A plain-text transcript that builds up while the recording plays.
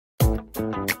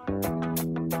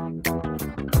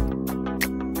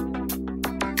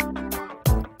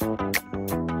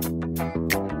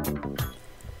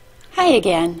Hi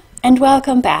again, and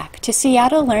welcome back to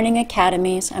Seattle Learning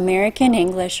Academy's American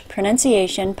English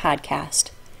Pronunciation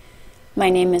Podcast. My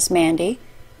name is Mandy,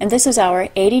 and this is our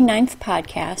 89th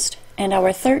podcast and our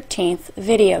 13th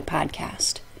video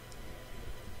podcast.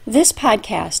 This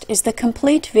podcast is the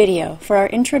complete video for our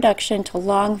Introduction to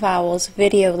Long Vowels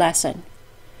video lesson.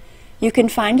 You can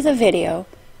find the video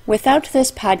without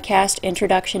this podcast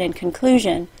introduction and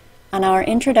conclusion on our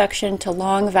Introduction to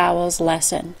Long Vowels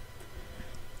lesson.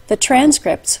 The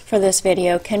transcripts for this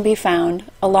video can be found,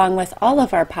 along with all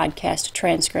of our podcast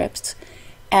transcripts,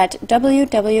 at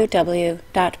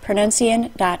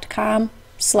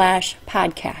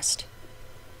www.pronuncian.com/podcast.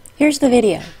 Here's the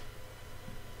video.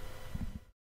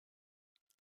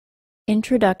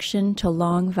 Introduction to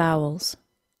Long Vowels.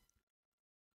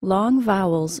 Long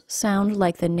vowels sound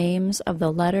like the names of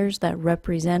the letters that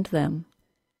represent them: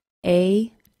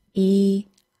 A, E,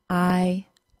 I,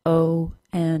 O,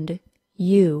 and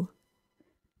U.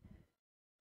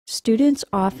 Students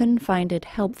often find it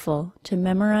helpful to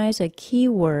memorize a key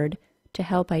word to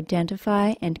help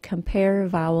identify and compare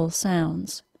vowel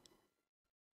sounds.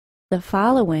 The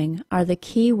following are the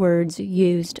key words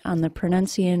used on the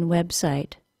Pronuncian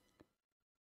website.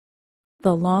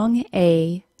 The long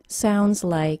A sounds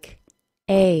like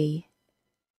A.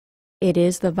 It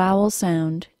is the vowel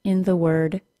sound in the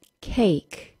word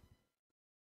cake.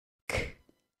 K,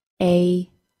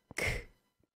 A, K.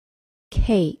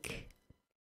 Cake.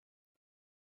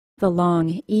 The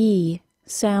long E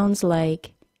sounds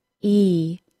like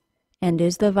E and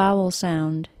is the vowel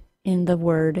sound in the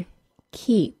word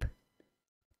keep.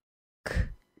 K,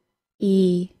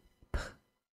 E, P.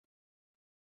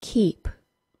 Keep.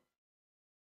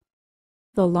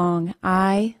 The long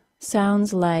I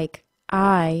sounds like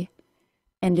I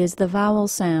and is the vowel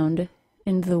sound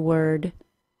in the word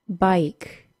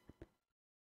bike.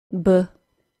 B,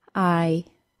 I,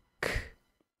 K.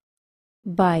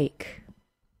 Bike.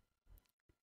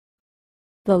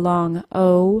 The long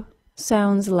O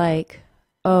sounds like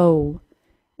O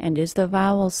and is the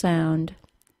vowel sound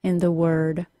in the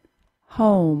word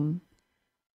home.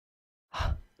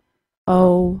 H,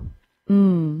 O,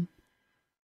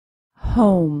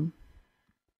 home.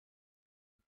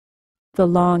 The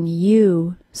long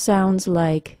U sounds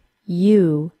like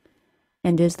U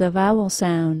and is the vowel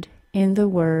sound in the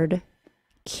word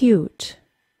cute.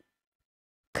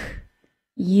 K,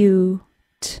 U,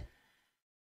 T.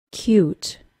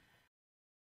 Cute.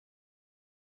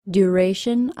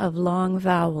 Duration of long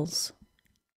vowels.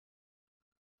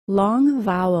 Long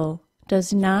vowel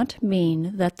does not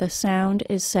mean that the sound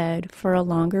is said for a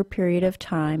longer period of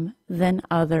time than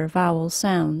other vowel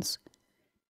sounds.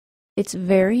 It's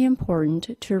very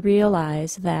important to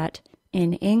realize that,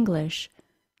 in English,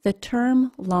 the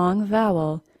term long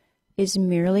vowel is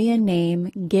merely a name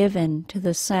given to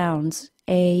the sounds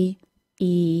A,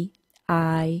 E,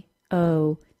 I,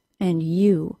 O, and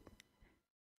U.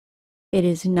 It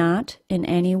is not in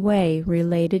any way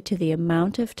related to the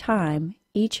amount of time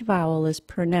each vowel is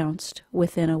pronounced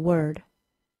within a word.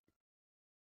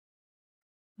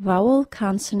 Vowel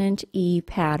consonant E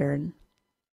pattern.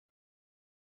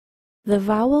 The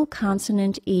vowel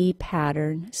consonant E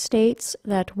pattern states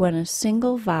that when a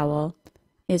single vowel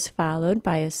is followed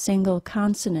by a single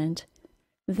consonant,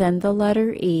 then the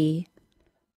letter E,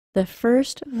 the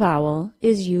first vowel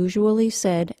is usually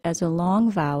said as a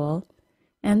long vowel,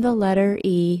 and the letter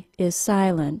E is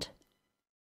silent.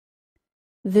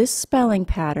 This spelling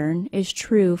pattern is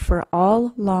true for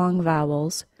all long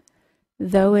vowels,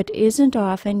 though it isn't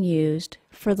often used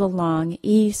for the long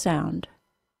E sound.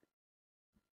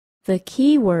 The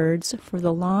key words for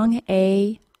the long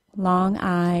A, long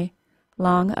I,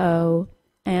 long O,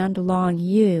 and long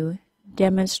U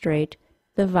demonstrate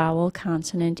the vowel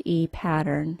consonant E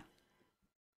pattern: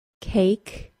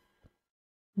 cake,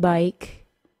 bike,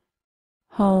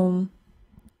 home,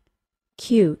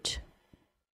 cute.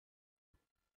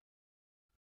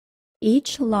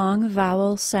 Each long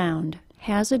vowel sound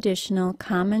has additional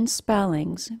common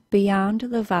spellings beyond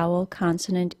the vowel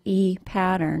consonant E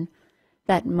pattern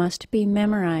that must be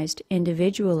memorized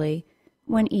individually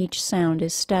when each sound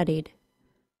is studied.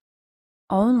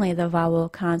 Only the vowel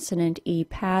consonant E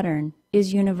pattern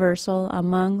is universal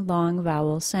among long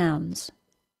vowel sounds.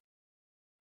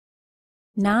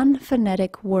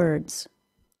 Non-phonetic words.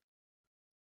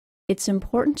 It's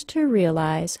important to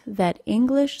realize that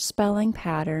English spelling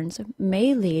patterns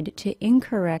may lead to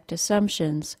incorrect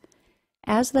assumptions,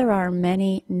 as there are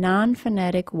many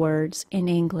non-phonetic words in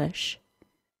English.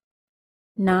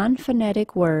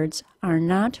 Non-phonetic words are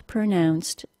not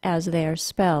pronounced as they are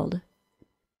spelled.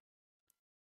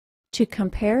 To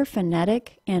compare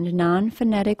phonetic and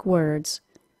non-phonetic words,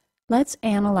 Let's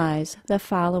analyze the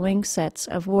following sets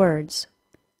of words.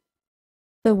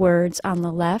 The words on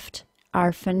the left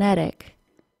are phonetic.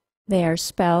 They are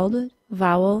spelled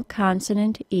vowel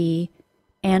consonant E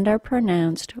and are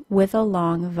pronounced with a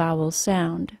long vowel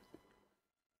sound.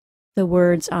 The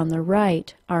words on the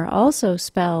right are also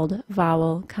spelled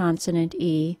vowel consonant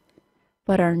E,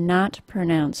 but are not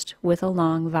pronounced with a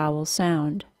long vowel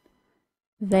sound.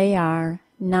 They are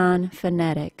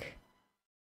non-phonetic.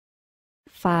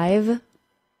 5,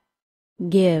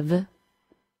 give,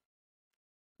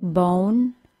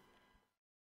 bone,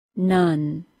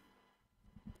 none,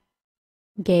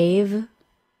 gave,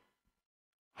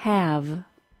 have.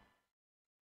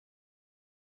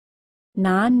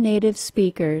 Non-native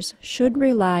speakers should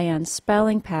rely on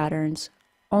spelling patterns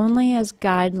only as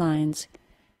guidelines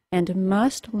and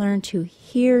must learn to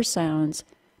hear sounds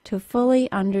to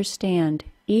fully understand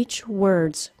each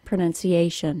word's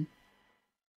pronunciation.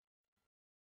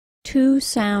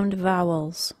 Two-sound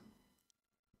vowels.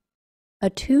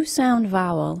 A two-sound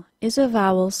vowel is a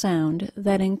vowel sound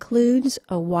that includes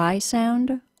a Y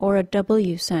sound or a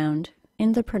W sound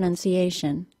in the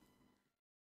pronunciation.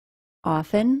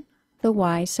 Often, the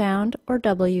Y sound or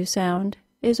W sound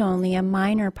is only a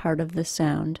minor part of the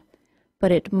sound,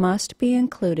 but it must be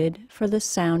included for the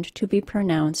sound to be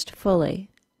pronounced fully.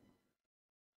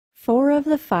 4 of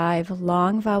the 5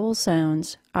 long vowel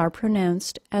sounds are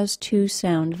pronounced as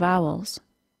two-sound vowels.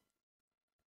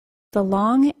 The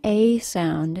long A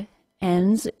sound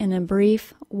ends in a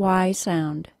brief Y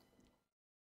sound.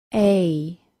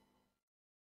 A.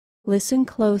 Listen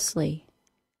closely.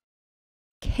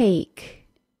 Cake.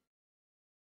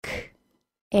 K.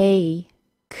 A.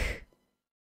 K.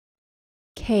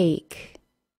 Cake.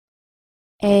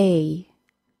 A.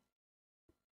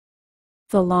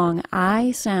 The long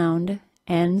I sound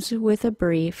ends with a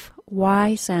brief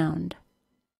Y sound.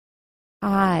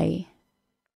 I.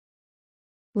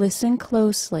 Listen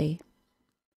closely.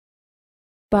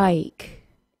 Bike.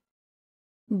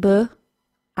 B.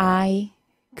 I.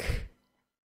 K.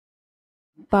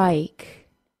 Bike.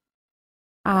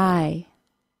 I.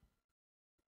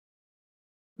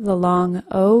 The long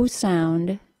O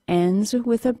sound ends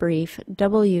with a brief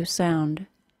W sound.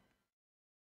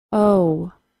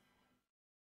 O.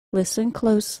 Listen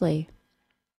closely.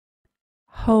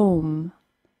 Home.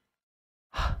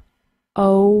 H.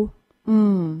 O.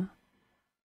 M.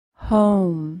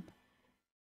 Home.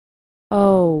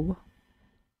 O.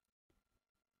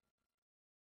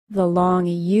 The long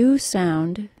U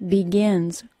sound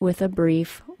begins with a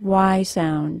brief Y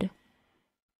sound.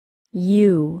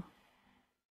 U.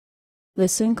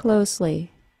 Listen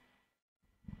closely.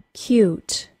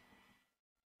 Cute.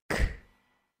 K.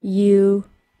 U.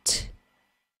 T.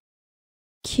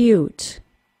 Cute.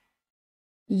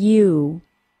 U.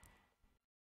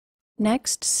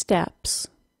 Next steps.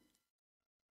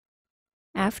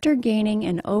 After gaining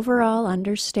an overall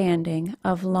understanding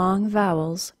of long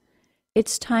vowels,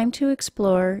 it's time to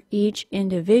explore each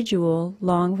individual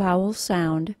long vowel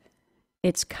sound,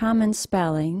 its common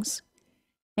spellings,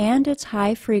 and its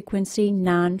high-frequency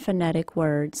non-phonetic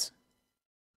words.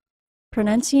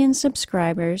 Pronuncian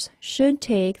subscribers should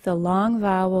take the long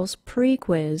vowels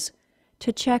pre-quiz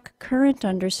to check current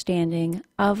understanding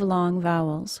of long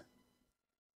vowels.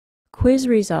 Quiz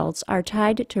results are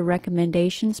tied to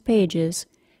recommendations pages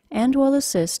and will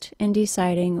assist in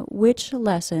deciding which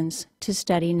lessons to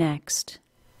study next.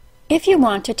 If you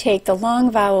want to take the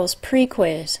long vowels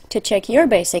pre-quiz to check your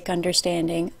basic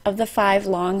understanding of the 5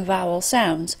 long vowel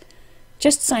sounds,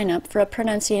 just sign up for a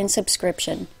Pronuncian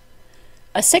subscription.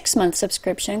 A 6-month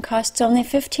subscription costs only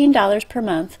 $15 per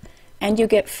month, and you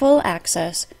get full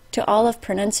access to all of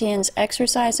Pronuncian's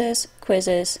exercises,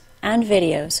 quizzes, and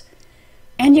videos,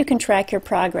 and you can track your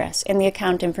progress in the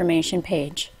account information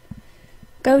page.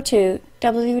 Go to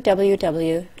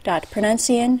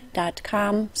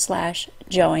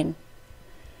www.pronuncian.com/join.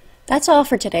 That's all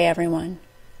for today, everyone.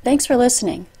 Thanks for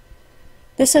listening.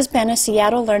 This has been a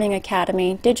Seattle Learning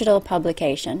Academy digital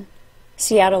publication.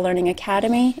 Seattle Learning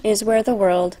Academy is where the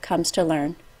world comes to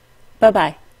learn.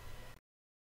 Bye-bye.